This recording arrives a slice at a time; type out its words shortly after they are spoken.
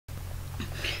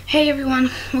Hey everyone,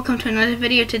 welcome to another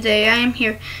video. Today I am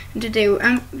here, and today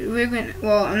I'm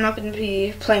not going to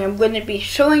be playing. I'm going to be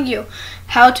showing you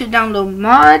how to download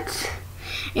mods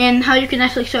and how you can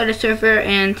actually start a server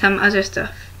and some other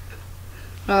stuff.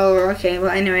 Oh, okay.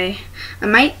 Well, anyway, I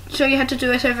might show you how to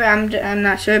do a server. I'm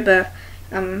not sure, but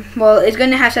well, it's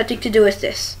going to have something to do with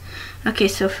this. Okay,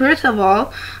 so first of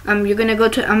all, you're gonna go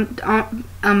to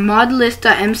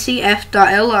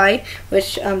modlist.mcf.li,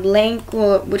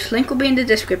 which link will be in the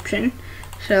description.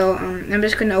 So I'm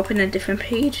just gonna open a different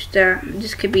page that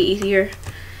this could be easier.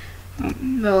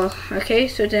 Okay,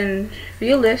 so then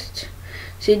view list.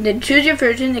 So then choose your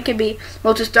version. It could be,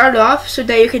 well, to start off, so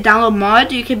that you can download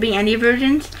mods. You could be any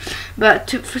versions,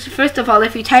 but first of all,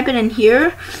 if you type it in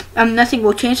here, nothing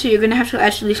will change. So you're gonna have to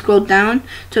actually scroll down.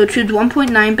 So choose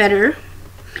 1.9 better,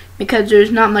 because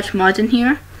there's not much mods in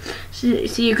here. So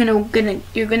you're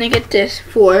gonna get this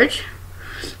Forge.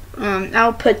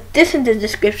 I'll put this in the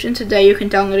description so that you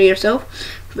can download it yourself.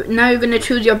 But now you're gonna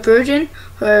choose your version,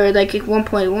 or like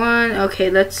 1.1. Okay,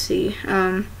 let's see.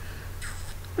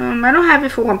 I don't have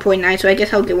it for 1.9, so I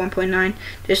guess I'll get 1.9.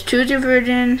 Just choose your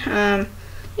version. And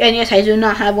yes, I do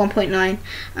not have 1.9.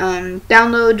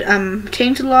 Download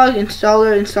changelog,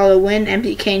 installer win,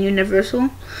 MDK, and universal.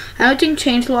 I don't think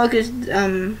changelog is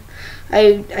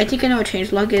I think I know what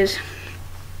changelog is.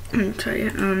 I'm sorry.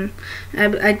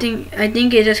 I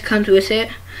think it just comes with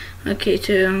it. Okay,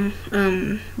 so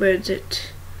where is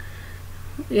it?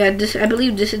 Yeah, I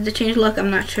believe this is the changelog.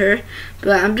 I'm not sure,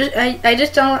 but I'm just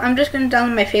gonna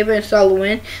download my favorite installer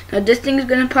win. Now this thing is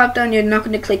gonna pop down. You're not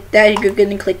gonna click that. You're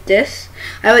gonna click this.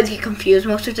 I always get confused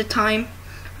most of the time.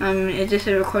 Is this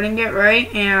recording it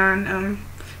right? And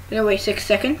gonna wait 6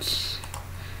 seconds.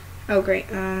 Oh great.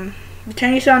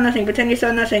 Pretend you saw nothing. Pretend you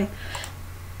saw nothing.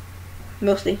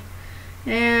 Mostly.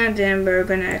 And then we're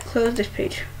gonna close this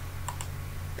page.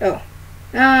 Oh.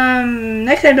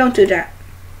 Next time, don't do that.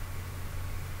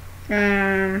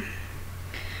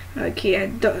 Okay,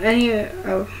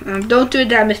 don't do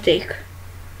that mistake.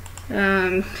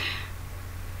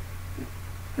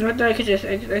 What do I could just,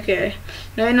 okay.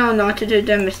 Now I know not to do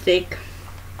that mistake.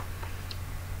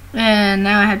 And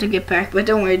now I have to get back, but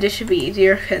don't worry, this should be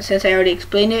easier since I already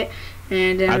explained it.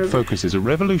 And then AdFocus is a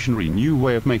revolutionary new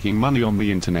way of making money on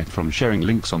the internet from sharing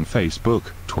links on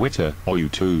Facebook, Twitter, or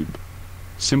YouTube.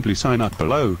 Simply sign up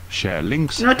below, share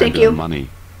links, and earn money.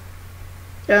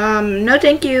 No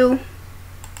thank you.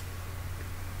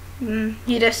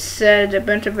 He just said a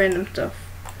bunch of random stuff.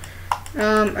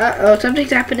 Uh-oh,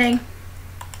 something's happening.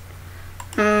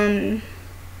 I'll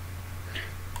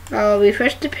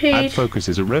refresh the page. AdFocus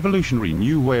is a revolutionary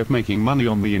new way of making money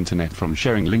on the internet from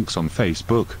sharing links on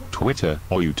Facebook, Twitter,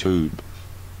 or YouTube.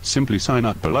 Simply sign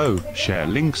up below, share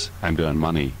links, and earn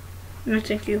money. No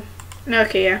thank you.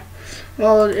 Okay, yeah.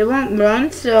 Well, it won't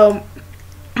run, so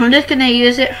I'm just gonna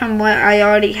use it from what I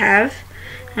already have.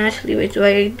 Actually, wait,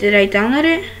 did I download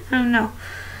it? I don't know.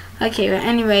 Okay, but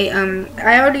anyway,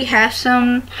 I already have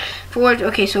some Forge.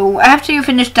 Okay, so after you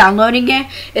finish downloading it,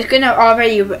 it's gonna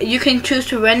already, you can choose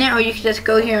to run it, or you can just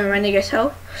go here and run it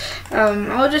yourself.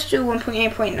 I'll just do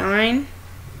 1.8.9.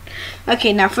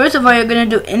 Okay, now first of all, you're gonna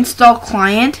do install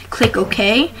client. Click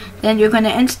OK. Then you're gonna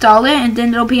install it, and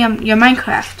then it'll be your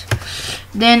Minecraft.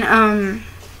 Then I'll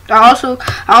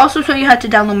also show you how to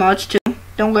download mods too.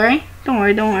 Don't worry.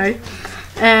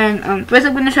 And first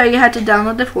I'm gonna show you how to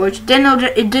download the Forge. Then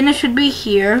it should be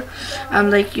here.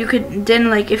 Like you could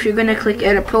if you're gonna click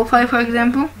edit profile, for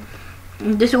example.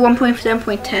 This is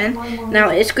 1.7.10. Now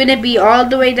it's gonna be all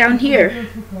the way down here.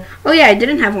 Oh yeah, I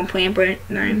didn't have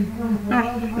 1.8.9.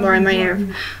 Oh, well, I might have.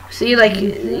 See, like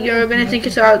you're gonna think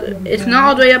it's not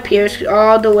all the way up here. It's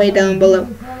all the way down below.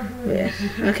 Yeah.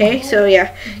 Okay, so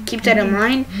yeah, keep that in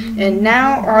mind. And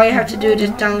now all you have to do is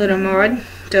just download a mod.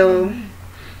 So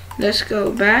let's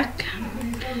go back,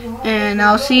 and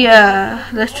I'll see.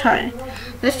 Let's try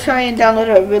and download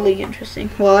a really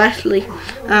interesting. Well, actually,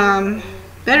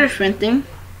 better sprinting.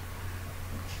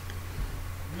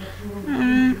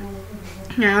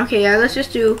 Yeah. Okay. Yeah. Let's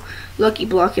just do Lucky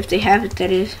Block if they have it.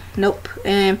 That is. Nope.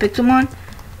 And Pixelmon.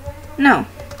 No.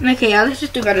 Okay. Yeah. Let's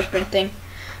just do better sprinting.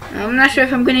 I'm not sure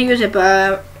if I'm gonna use it,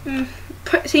 but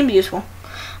seems useful.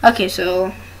 Okay,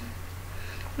 so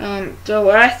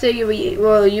after you read,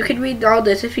 well, you can read all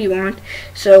this if you want.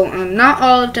 So not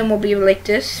all of them will be like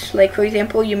this. Like for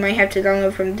example, you might have to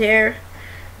download from there.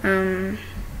 I'm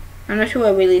not sure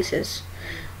what release is.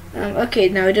 Okay,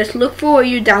 now just look for where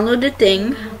you download the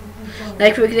thing.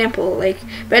 Like for example, like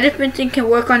better printing can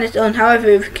work on its own. However,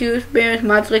 if you experience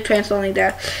mods like transloading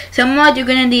that, some mods you're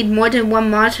gonna need more than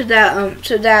one mod so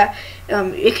that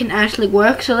it can actually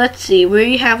work. So let's see,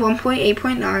 we have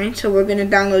 1.8.9, so we're gonna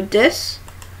download this.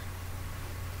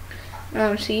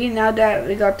 See, now that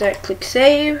we got that, click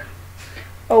save,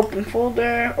 open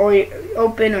folder, or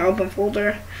open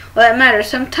folder. Well, that matters.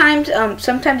 Sometimes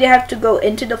you have to go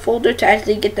into the folder to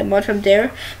actually get the mod from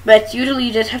there, but usually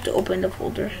you just have to open the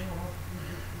folder.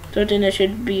 So then it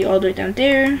should be all the way down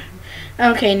there.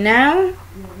 Okay, now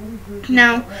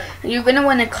you're gonna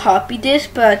want to copy this,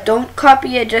 but don't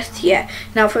copy it just yet.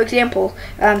 Now, for example,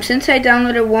 since I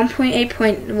downloaded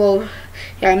 1.8. Well,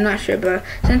 yeah, I'm not sure, but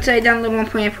since I downloaded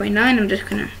 1.8.9, I'm just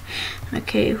gonna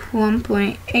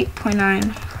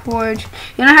 1.8.9 Forge.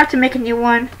 You don't have to make a new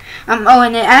one. Oh,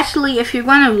 and it actually, if you're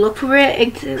gonna look for it,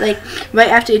 it's like right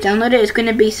after you download it, it's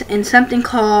gonna be in something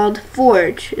called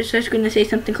Forge. It's just gonna say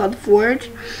something called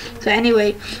Forge. So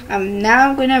anyway, now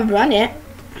I'm gonna run it.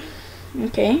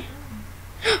 Okay.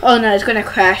 Oh no, it's gonna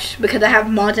crash because I have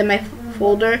mods in my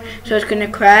folder, so it's gonna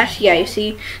crash. Yeah, you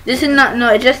see, this is not,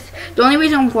 no, it just, the only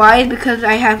reason why is because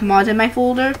I have mods in my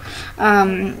folder.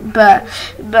 But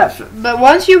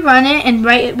once you run it and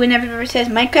whenever it says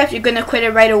Minecraft, you're gonna quit it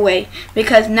right away,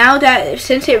 because now that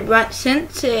since it ran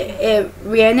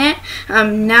it,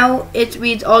 now it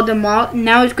reads all the mods.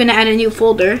 Now it's gonna add a new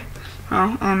folder.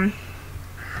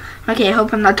 Okay, I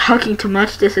hope I'm not talking too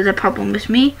much. This is a problem with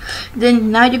me.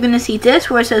 Then now you're gonna see this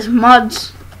where it says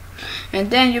mods, and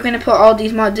then you're gonna put all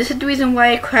these mods. This is the reason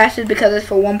why it crashes, because it's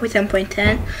for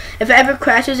 1.7.10. If it ever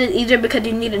crashes, it's either because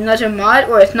you need another mod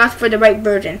or it's not for the right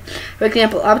version. For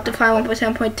example, Optifine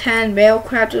 1.7.10,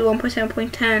 Railcraft is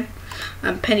 1.7.10,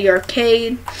 Penny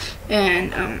Arcade,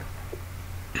 and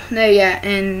yeah,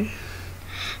 and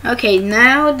okay,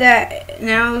 now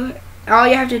all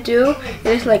you have to do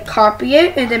is like copy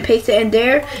it and then paste it in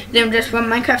there, then just run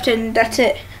Minecraft and that's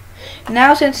it.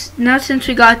 Now since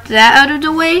we got that out of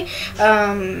the way,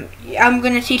 I'm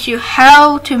gonna teach you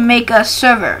how to make a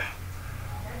server.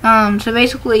 So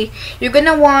basically, you're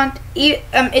gonna want it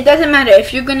doesn't matter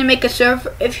if you're gonna make a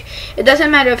server. It doesn't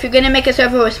matter if you're gonna make a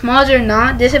server with mods or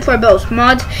not. This is for both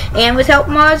mods and without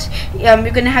mods.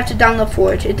 You're gonna have to download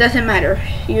Forge. It doesn't matter.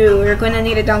 You're gonna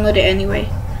need to download it anyway.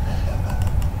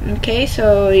 Okay,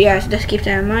 so yeah, so just keep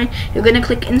that in mind. You're gonna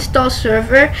click install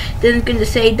server. Then it's gonna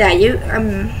say that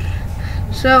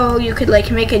so you could like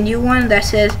make a new one that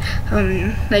says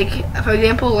like for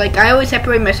example, like I always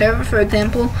separate my server. For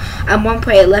example, I'm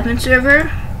 1.11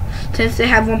 server. Since they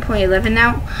have 1.11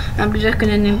 now, I'm just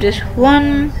gonna name this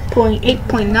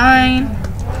 1.8.9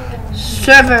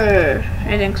 server,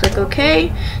 and then click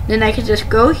OK. Then I can just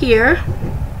go here,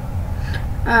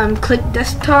 click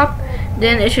desktop.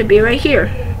 Then it should be right here.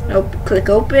 Click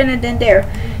open, and then there.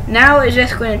 Now it's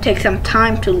just going to take some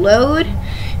time to load,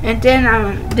 and then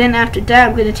after that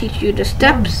I'm going to teach you the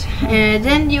steps, and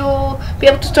then you'll be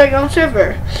able to start your own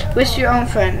server with your own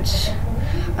friends.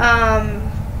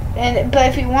 But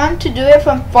if you want to do it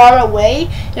from far away,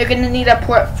 you're going to need a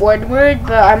port forward,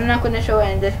 but I'm not going to show it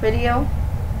in this video.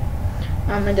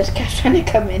 And this cat's trying to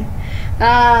come in.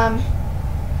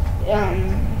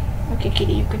 Okay,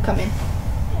 Kitty, you can come in.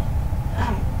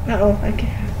 Okay.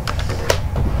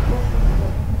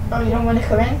 Oh, you don't want to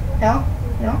come in? No?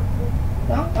 No?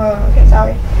 No? Oh, okay,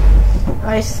 sorry.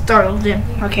 I startled him.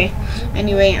 Okay.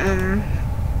 Anyway,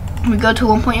 we go to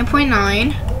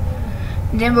 1.8.9.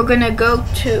 Then we're gonna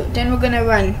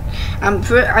run.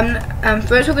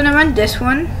 First we're gonna run this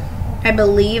one, I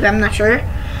believe. I'm not sure.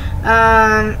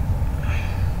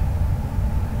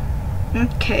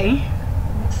 Okay.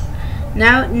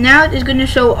 Now it's gonna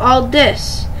show all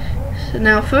this. So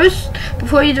now first,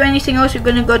 before you do anything else, you're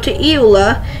gonna go to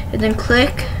EULA and then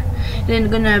click, then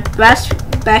you're gonna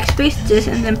backspace this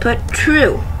and then put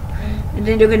true, and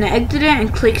then you're gonna exit it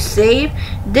and click save.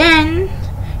 Then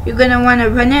you're gonna want to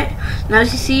run it. Now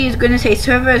as you see, it's gonna say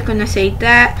server, it's gonna say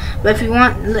that, but if you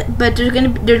want, but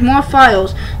there's more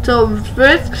files. So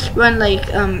first run like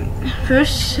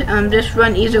just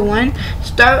run either one.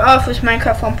 Start off with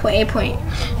Minecraft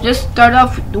 1.8. Just start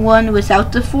off with the one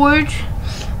without the Forge.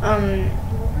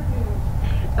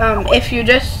 If you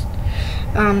just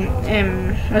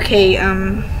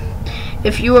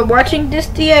if you were watching this,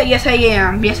 yes I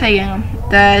am.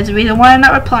 That is the reason why I'm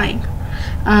not replying.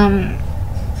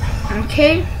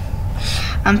 Okay.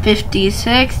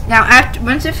 56. Now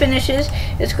once it finishes,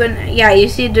 it's gonna, yeah, you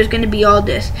see there's gonna be all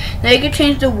this. Now you can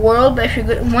change the world, but if you're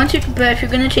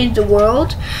gonna change the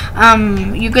world,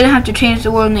 you're gonna have to change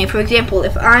the world name. For example,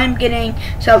 if I'm getting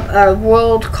some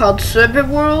world called server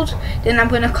world, then I'm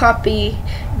gonna copy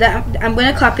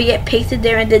it, paste it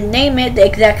there, and then name it the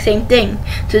exact same thing.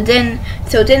 So then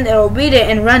it'll read it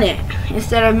and run it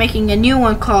instead of making a new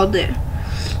one called it.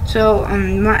 So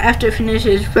after it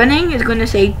finishes running, it's going to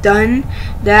say done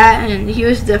that, and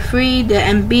here's the free, the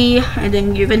MB, and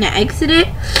then you're going to exit it.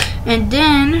 And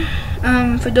then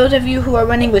for those of you who are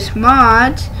running with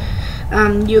mods,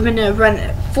 you're going to run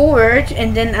it forward,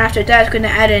 and then after that it's going to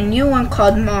add a new one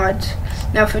called mods.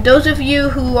 Now for those of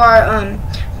you who are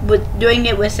doing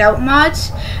it without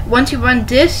mods, once you run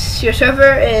this, your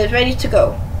server is ready to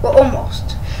go. Well,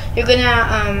 almost. You're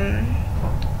gonna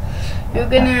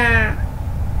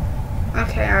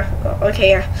okay, I forgot.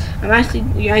 Okay, yeah,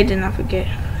 I did not forget.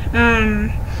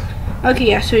 Okay,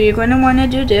 yeah, so you're gonna want to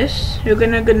do this. You're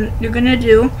gonna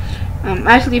do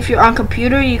actually, if you're on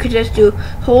computer, you could just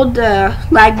hold the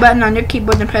lag button on your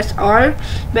keyboard and press R.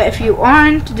 But if you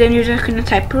aren't, then you're just gonna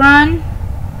type run.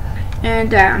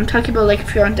 And I'm talking about like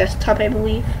if you're on desktop, I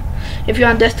believe. If you're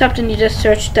on desktop, then you just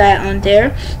search that on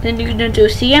there. Then you're gonna do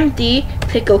CMD,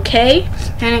 click OK,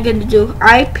 and you're gonna do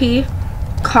IP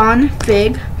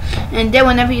config. And then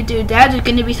whenever you do that, there's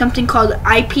gonna be something called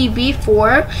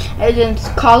IPv4, and then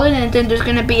call it, and then there's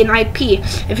gonna be an IP.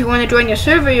 If you want to join your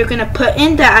server, you're gonna put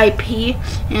in the IP,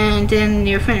 and then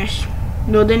you're finished.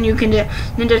 No, then you can then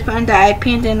just put in the IP,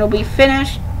 and then it'll be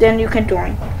finished. Then you can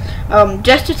join.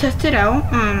 Just to test it out,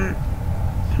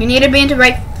 you need to be in the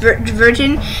right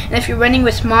version, and if you're running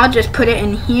with mods, just put it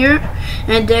in here,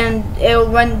 and then it'll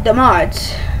run the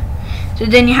mods. So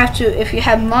then you have to, if you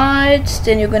have mods,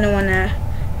 then you're gonna wanna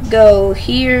go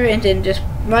here and then just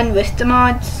run with the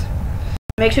mods.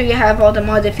 Make sure you have all the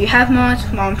mods if you have mods.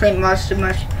 I'm playing mods too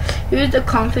much. Here's the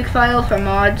config file for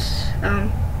mods.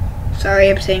 Sorry,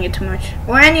 I'm saying it too much.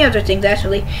 Or any other things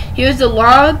actually. Here's the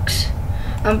logs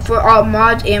for all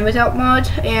mods and without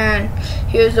mods. And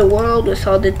here's the world with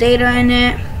all the data in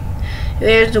it.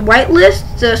 There's the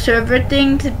whitelist, the server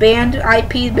things, banned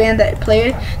IPs, banned that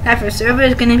player. Now for server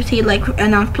is gonna be like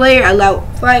announce player, allow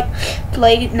fight,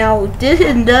 play. Now this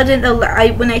doesn't allow.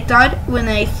 When I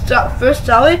first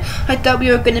saw it, I thought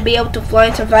we were gonna be able to fly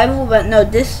in survival, but no.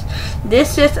 This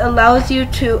just allows you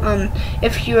to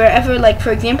if you were ever like,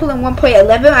 for example, in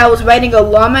 1.11, I was riding a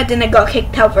llama, then I got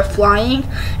kicked out for flying.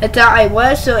 I thought I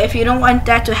was. So if you don't want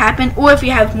that to happen, or if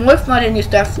you have more fun and you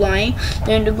start flying,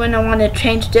 then you're gonna want to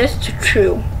change this to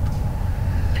true.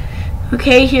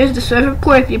 Okay, here's the server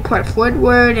port if you port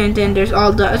forward, and then there's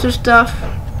all the other stuff.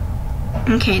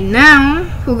 Okay, now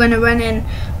we're gonna run in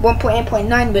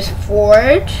 1.8.9 with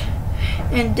Forge,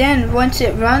 and then once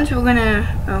it runs, we're gonna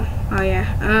oh yeah,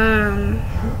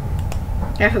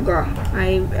 I forgot.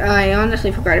 I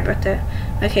honestly forgot about that.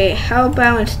 Okay, how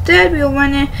about instead we'll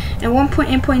run it in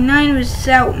 1.8.9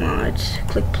 without mods.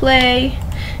 Click play.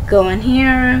 Go in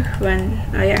here, run.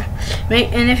 Oh yeah,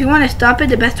 and if you want to stop it,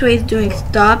 the best way is doing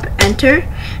stop, enter,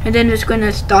 and then it's going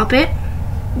to stop it.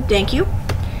 Thank you.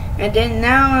 And then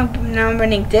now I'm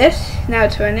running this. Now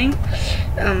it's running.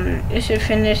 It should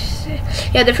finish.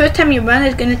 Yeah, the first time you run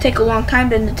is going to take a long time,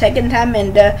 then the second time,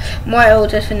 and more it will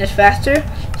just finish faster.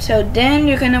 So then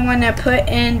you're going to want to put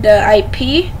in the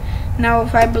IP. Now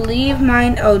if I believe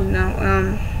mine, oh no,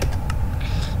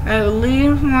 I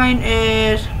believe mine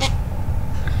is.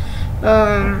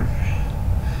 Well,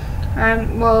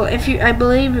 I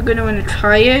believe you're gonna want to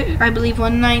try it. I believe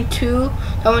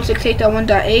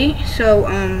 192.168.1.8. So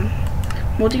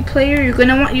multiplayer, you're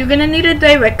gonna need a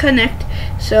direct connect.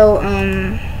 So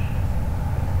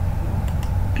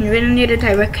you're gonna need a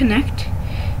direct connect.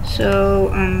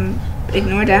 So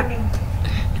ignore that.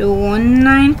 So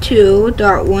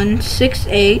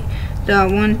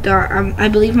 192.168.1. I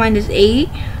believe mine is 8.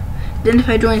 Then if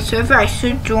I join server, I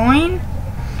should join.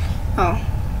 Oh,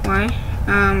 why?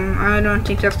 I don't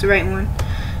think that's the right one.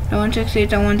 The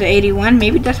 168.1.81.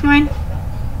 Maybe that's mine.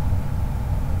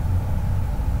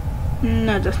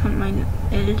 No, that's not mine.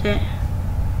 Is it?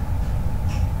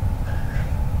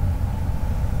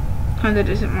 Oh, that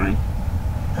isn't mine.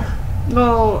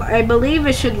 Well, I believe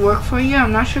it should work for you.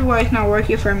 I'm not sure why it's not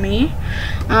working for me.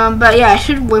 But yeah, it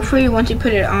should work for you once you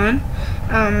put it on.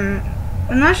 I'm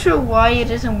not sure why it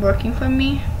isn't working for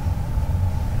me.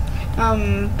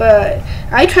 But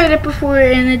I tried it before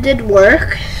and it did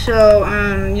work. So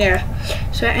yeah.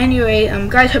 So anyway,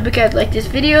 guys, hope you guys like this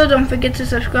video. Don't forget to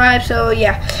subscribe. So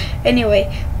yeah. Anyway,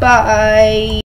 bye.